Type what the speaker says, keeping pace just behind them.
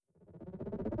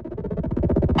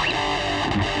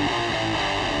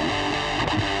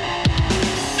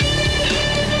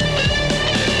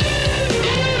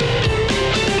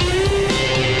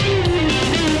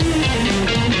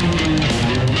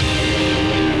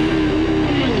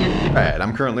right,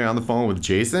 I'm currently on the phone with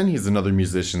Jason. He's another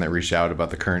musician that reached out about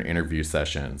the current interview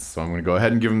sessions. So I'm going to go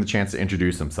ahead and give him the chance to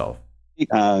introduce himself.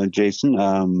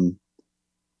 Jason,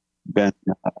 been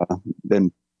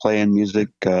been playing music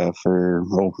for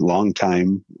a long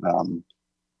time,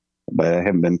 but I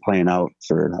haven't been playing out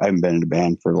for. I haven't been in a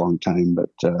band for a long time, but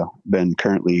been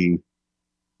currently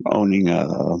owning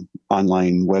a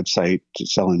online website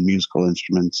selling musical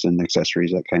instruments and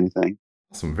accessories, that kind of thing.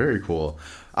 Awesome, very cool.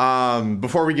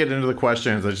 Before we get into the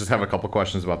questions, I just have a couple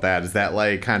questions about that. Is that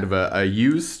like kind of a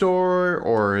used store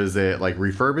or is it like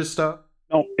refurbished stuff?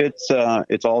 No,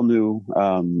 it's all new.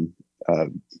 Uh,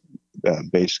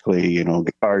 Basically,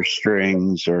 guitar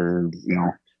strings or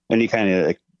any kind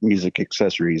of music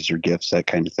accessories or gifts, that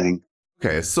kind of thing.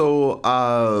 Okay, so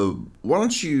why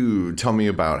don't you tell me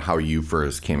about how you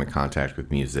first came in contact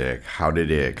with music? How did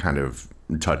it kind of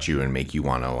touch you and make you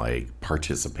want to like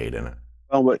participate in it?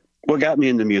 Well, what got me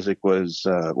into music was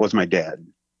my dad,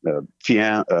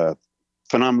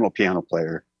 phenomenal piano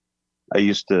player. I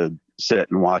used to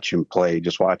sit and watch him play,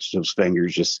 just watch those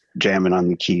fingers just jamming on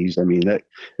the keys. I mean, that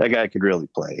guy could really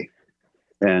play.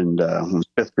 And when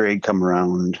fifth grade come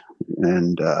around,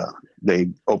 and they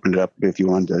opened it up if you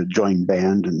wanted to join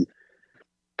band, and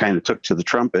kind of took to the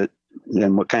trumpet.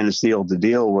 And what kind of sealed the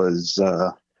deal was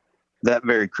that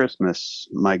very Christmas,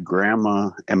 my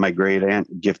grandma and my great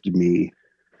aunt gifted me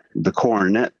the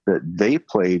cornet that they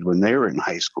played when they were in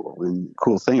high school. And the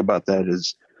cool thing about that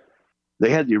is they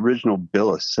had the original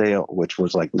bill of sale, which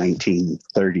was like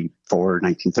 1934,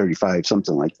 1935,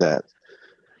 something like that.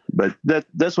 But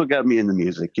that's what got me into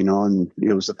music, and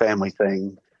it was a family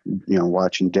thing,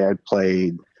 watching dad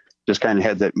play, just kind of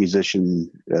had that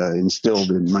musician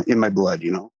instilled in my blood.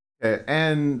 Okay,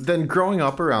 and then growing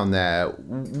up around that,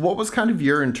 what was kind of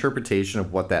your interpretation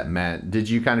of what that meant? Did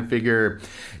you kind of figure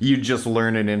you'd just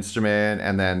learn an instrument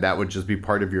and then that would just be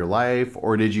part of your life?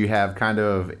 Or did you have kind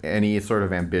of any sort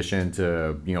of ambition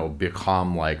to,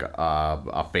 become like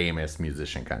a famous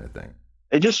musician kind of thing?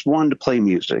 I just wanted to play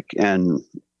music, and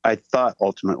I thought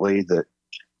ultimately that,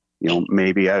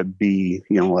 maybe I'd be,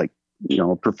 like,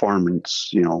 a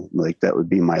performance, like that would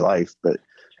be my life. But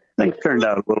things turned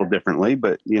out a little differently.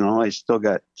 But I still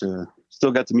got the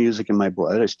music in my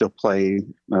blood. I still play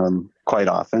quite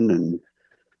often, and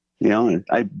and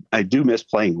I do miss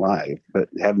playing live. But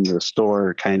having the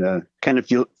store kind of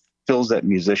fills that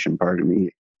musician part of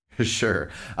me. Sure.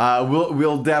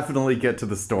 We'll definitely get to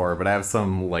the store, but I have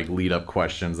some like lead up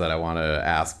questions that I want to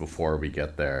ask before we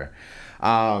get there.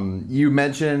 You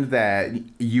mentioned that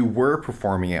you were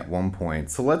performing at one point,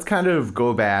 so let's kind of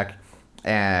go back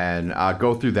and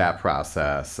go through that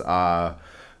process. How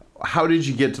did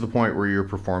you get to the point where you're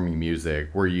performing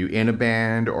music? Were you in a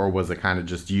band, or was it kind of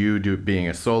just you being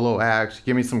a solo act?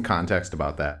 Give me some context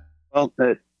about that. Well,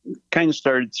 it kind of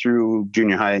started through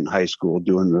junior high and high school,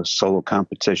 doing the solo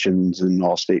competitions and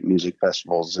all-state music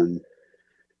festivals. And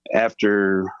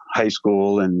after high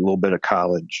school and a little bit of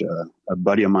college, a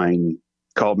buddy of mine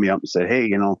called me up and said, "Hey,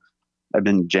 I've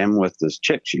been jamming with this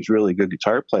chick. She's a really good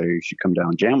guitar player. You should come down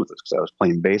and jam with us," because I was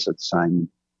playing bass at the time.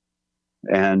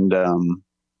 And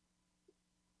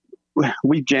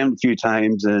we jammed a few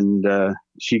times, and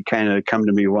she kind of come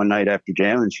to me one night after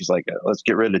jamming, and she's like, "Let's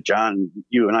get rid of John.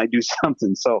 You and I do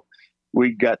something." So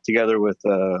we got together with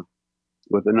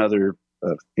another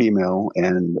female,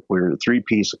 and we were a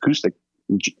three-piece acoustic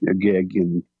gig,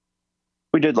 and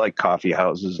we did like coffee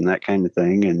houses and that kind of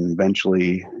thing. And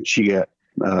eventually, she got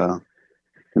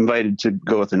invited to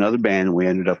go with another band, and we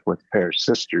ended up with a pair of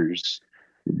sisters,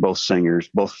 both singers,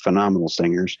 both phenomenal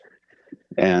singers.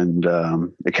 And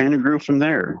it kind of grew from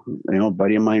there. A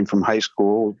buddy of mine from high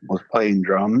school was playing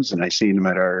drums, and I seen him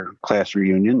at our class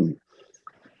reunion.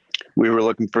 We were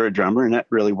looking for a drummer, and that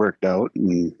really worked out.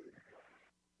 And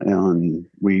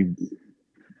we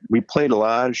played a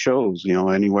lot of shows,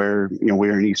 anywhere. We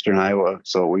were in Eastern Iowa,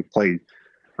 so we played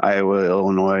Iowa,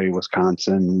 Illinois,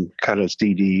 Wisconsin, cut a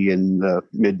CD in the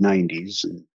mid '90s.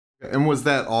 And was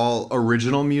that all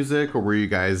original music, or were you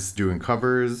guys doing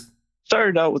covers?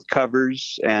 Started out with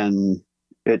covers, and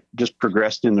it just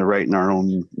progressed into writing our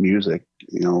own music.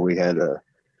 We had a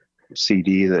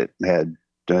CD that had,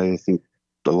 I think,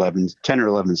 10 or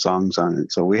 11 songs on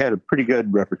it. So we had a pretty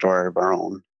good repertoire of our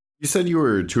own. You said you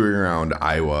were touring around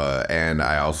Iowa, and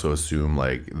I also assume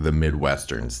like the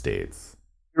Midwestern states.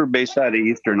 We were based out of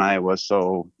Eastern Iowa,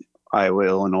 so Iowa,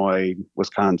 Illinois,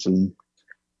 Wisconsin.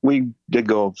 We did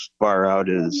go as far out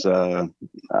as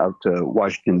out to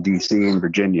Washington, D.C. and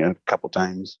Virginia a couple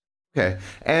times. Okay.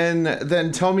 And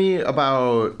then tell me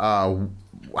about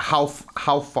how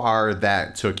far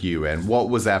that took you and what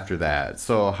was after that.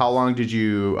 So how long did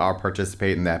you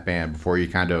participate in that band before you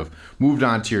kind of moved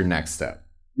on to your next step?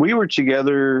 We were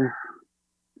together,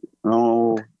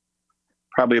 oh,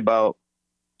 probably about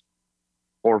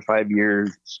 4 or 5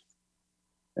 years.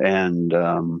 And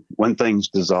when things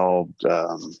dissolved,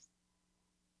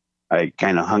 I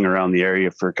kind of hung around the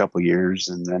area for a couple of years,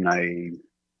 and then I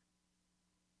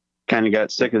kind of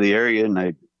got sick of the area, and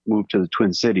I moved to the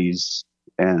Twin Cities,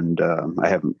 and I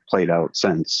haven't played out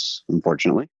since,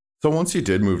 unfortunately. So once you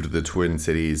did move to the Twin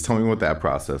Cities, tell me what that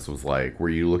process was like. Were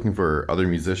you looking for other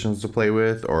musicians to play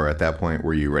with, or at that point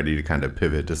were you ready to kind of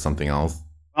pivot to something else?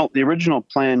 Well, the original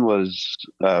plan was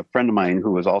a friend of mine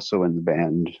who was also in the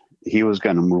band. He was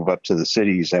going to move up to the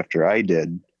cities after I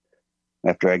did,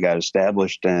 after I got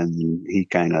established, and he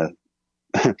kind of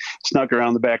snuck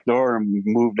around the back door and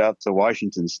moved out to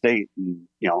Washington State. And,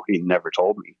 he never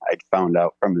told me. I'd found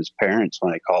out from his parents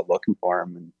when I called looking for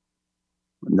him.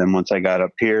 And then once I got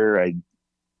up here, I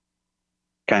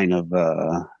kind of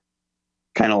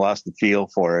lost the feel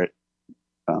for it,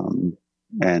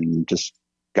 and just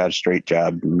got a straight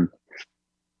job and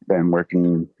been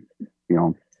working,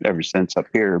 ever since up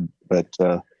here. But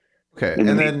Okay, in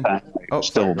the and then meantime, oh,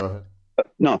 still sorry, go ahead.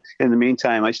 no. In the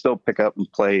meantime, I still pick up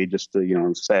and play just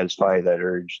to satisfy that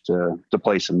urge to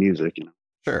play some music.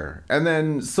 Sure. And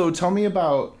then, so tell me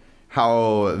about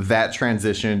how that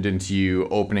transitioned into you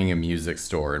opening a music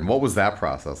store, and what was that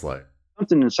process like?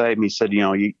 Something inside me said,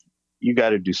 you got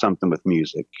to do something with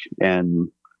music, and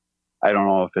I don't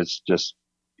know if it's just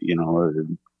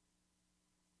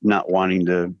not wanting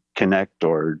to connect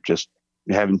or just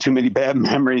having too many bad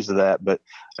memories of that. But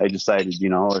I decided,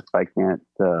 if I can't,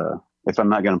 if I'm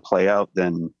not going to play out,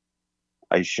 then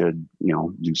I should,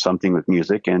 do something with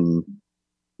music. And,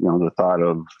 the thought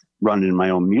of running my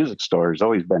own music store has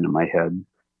always been in my head.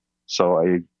 So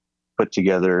I put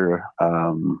together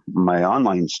my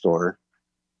online store.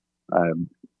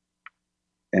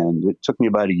 And it took me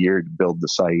about a year to build the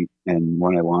site. And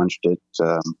when I launched it,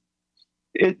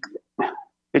 it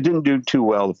didn't do too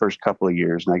well the first couple of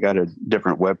years. And I got a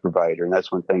different web provider, and that's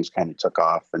when things kind of took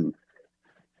off. And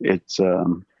it's,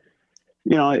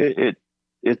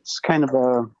 it's kind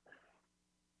of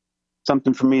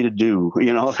something for me to do,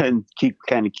 and keep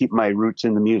my roots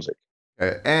in the music.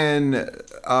 Okay. And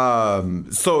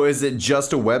so is it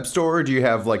just a web store, or do you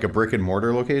have like a brick and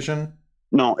mortar location?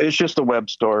 No, it's just a web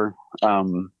store.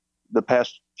 The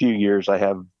past few years I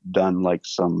have done like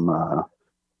some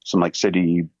like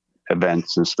city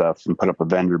events and stuff, and put up a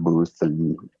vendor booth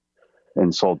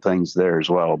and sold things there as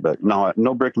well. But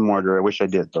no brick and mortar. I wish I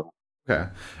did though. Okay.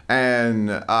 And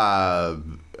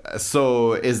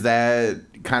so is that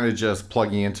kind of just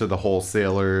plugging into the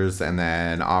wholesalers and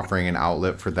then offering an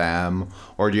outlet for them,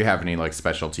 or do you have any like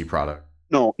specialty product?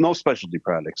 No specialty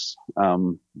products.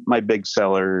 My big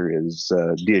seller is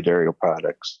Diodario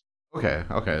products. Okay.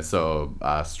 So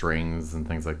strings and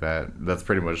things like that. That's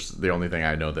pretty much the only thing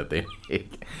I know that they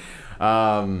make.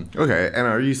 Okay. And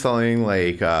are you selling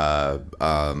like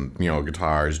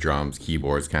guitars, drums,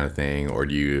 keyboards, kind of thing, or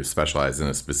do you specialize in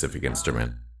a specific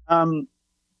instrument?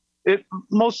 It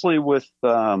mostly with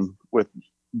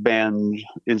band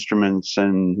instruments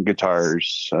and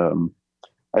guitars.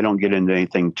 I don't get into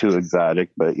anything too exotic,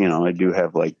 but I do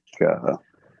have like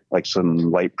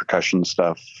some light percussion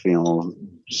stuff,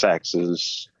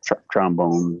 saxes,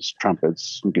 trombones,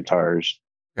 trumpets, and guitars.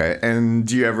 Okay. And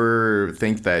do you ever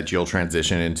think that you'll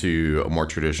transition into a more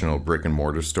traditional brick and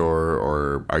mortar store,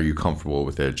 or are you comfortable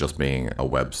with it just being a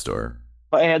web store?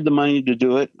 If I had the money to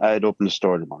do it, I'd open a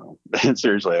store tomorrow.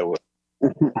 Seriously, I would.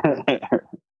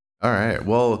 All right.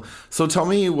 Well, so tell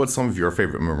me what some of your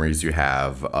favorite memories you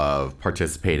have of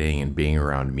participating and being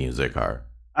around music are.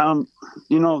 The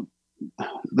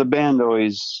band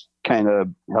always kind of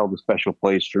held a special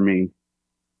place for me.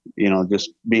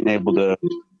 Just being able to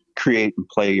create and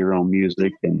play your own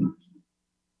music, and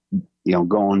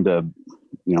going to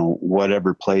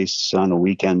whatever place on a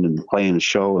weekend and playing a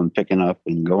show and picking up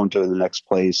and going to the next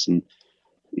place, and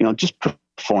just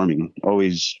performing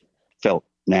always felt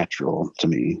natural to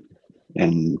me.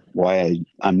 And why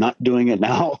I'm not doing it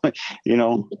now,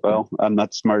 well, I'm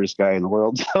not the smartest guy in the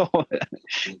world. So,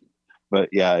 but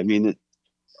yeah, I mean,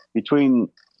 between,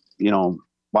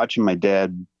 watching my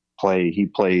dad play, he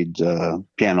played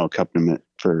piano accompaniment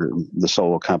for the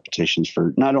solo competitions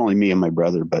for not only me and my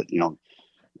brother, but, a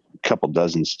couple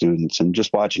dozen students, and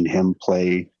just watching him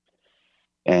play.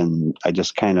 And I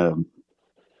just kind of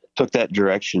took that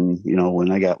direction,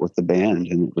 when I got with the band,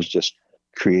 and it was just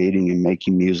creating and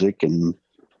making music and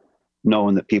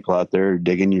knowing that people out there are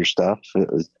digging your stuff. It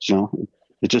was,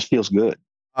 it just feels good.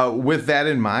 With that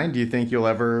in mind, do you think you'll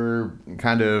ever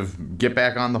kind of get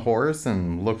back on the horse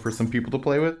and look for some people to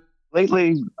play with?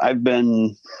 Lately, I've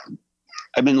been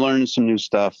learning some new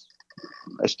stuff.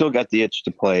 I still got the itch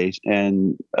to play,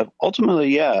 and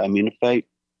ultimately, yeah. I mean,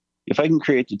 if I can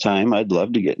create the time, I'd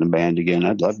love to get in a band again.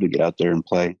 I'd love to get out there and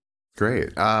play.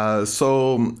 Great.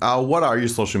 What are your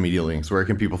social media links? Where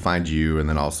can people find you, and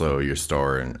then also your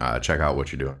store and check out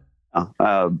what you're doing?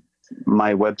 Uh,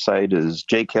 my website is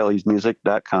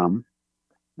jkellysmusic.com.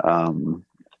 I'm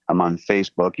on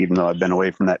Facebook, even though I've been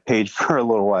away from that page for a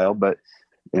little while. But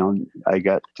I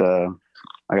got a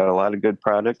lot of good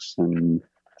products, and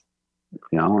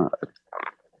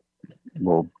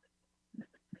we'll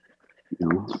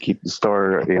keep the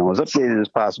store as updated as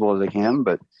possible as I can.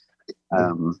 But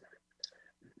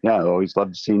yeah, I always love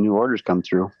to see new orders come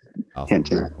through. Awesome. Hint,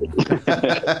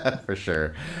 hint. For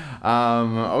sure.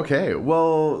 Okay.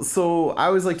 Well, so I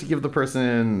always like to give the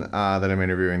person that I'm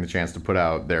interviewing the chance to put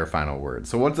out their final word.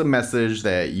 So, what's a message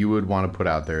that you would want to put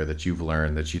out there that you've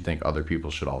learned that you think other people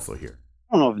should also hear?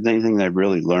 I don't know if it's anything that I've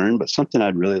really learned, but something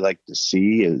I'd really like to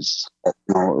see is a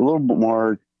little bit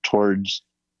more towards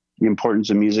the importance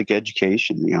of music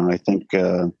education. I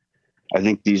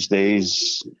think these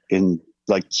days in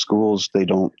like schools they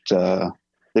don't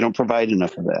provide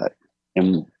enough of that,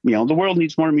 and the world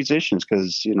needs more musicians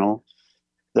because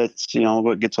that's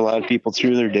what gets a lot of people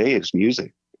through their day is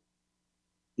music.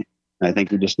 I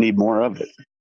think we just need more of it.